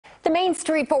The Main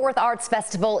Street Fort Worth Arts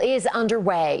Festival is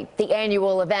underway. The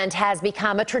annual event has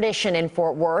become a tradition in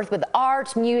Fort Worth with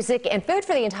art, music, and food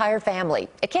for the entire family.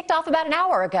 It kicked off about an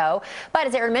hour ago, but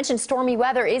as Aaron mentioned, stormy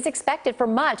weather is expected for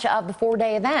much of the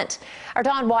four-day event. Our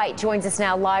Dawn White joins us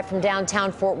now live from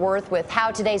downtown Fort Worth with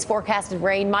how today's forecasted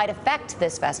rain might affect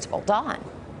this festival. Dawn.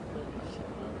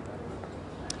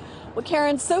 Well,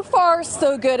 Karen, so far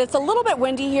so good. It's a little bit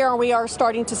windy here and we are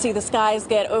starting to see the skies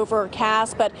get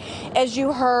overcast, but as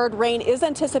you heard, rain is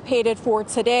anticipated for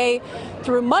today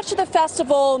through much of the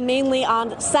festival, mainly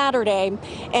on Saturday.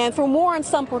 And for more on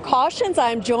some precautions,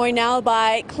 I'm joined now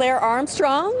by Claire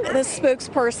Armstrong, the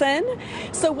spokesperson.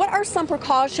 So what are some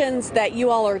precautions that you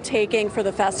all are taking for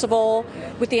the festival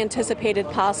with the anticipated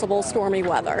possible stormy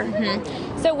weather?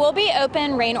 So we'll be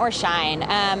open rain or shine.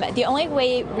 The only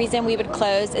reason we would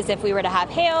close is if we were to have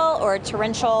hail or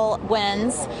torrential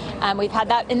winds. We've had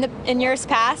that in years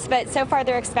past, but so far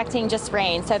they're expecting just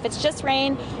rain. So if it's just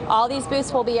rain, all these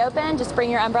booths will be open. Just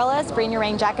bring your umbrellas, bring your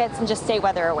rain jackets, and just stay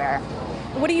weather aware.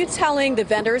 What are you telling the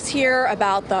vendors here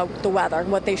about the weather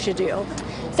and what they should do?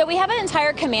 So we have an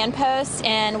entire command post,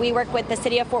 and we work with the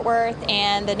City of Fort Worth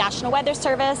and the National Weather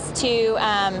Service to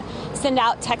send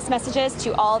out text messages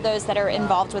to all those that are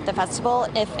involved with the festival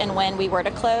if and when we were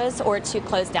to close or to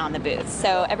close down the booths.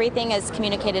 So everything is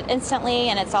communicated instantly,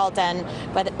 and it's all done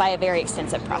by a very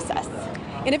extensive process.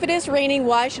 And if it is raining,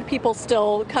 why should people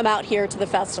still come out here to the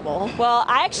festival? Well,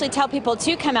 I actually tell people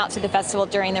to come out to the festival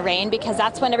during the rain because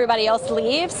that's when everybody else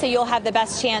leaves, so you'll have the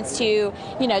best chance to,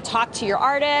 talk to your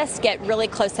artists, get really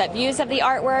close-up views of the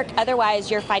artwork.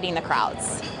 Otherwise, you're fighting the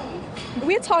crowds.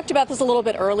 We had talked about this a little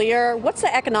bit earlier. What's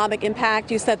the economic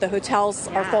impact? You said the hotels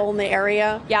are full in the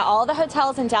area. Yeah, all the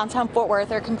hotels in downtown Fort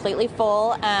Worth are completely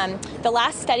full. The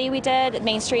last study we did,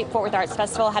 Main Street Fort Worth Arts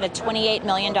Festival, had a $28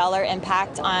 million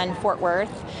impact on Fort Worth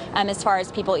as far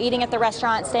as people eating at the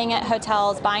restaurant, staying at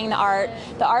hotels, buying the art.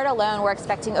 The art alone, we're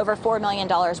expecting over $4 million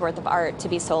worth of art to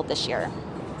be sold this year.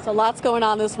 So lots going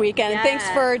on this weekend. Yeah. Thanks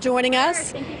for joining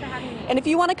us. Thank you for having me. And if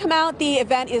you want to come out, the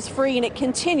event is free and it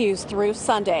continues through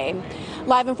Sunday.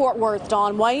 Live in Fort Worth,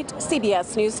 Dawn White,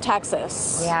 CBS News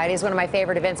Texas. Yeah, it is one of my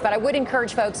favorite events, but I would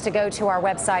encourage folks to go to our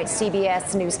website,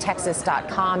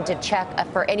 cbsnewstexas.com, to check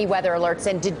for any weather alerts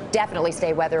and to definitely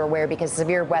stay weather aware because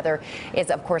severe weather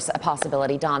is, of course, a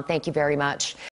possibility. Dawn, thank you very much.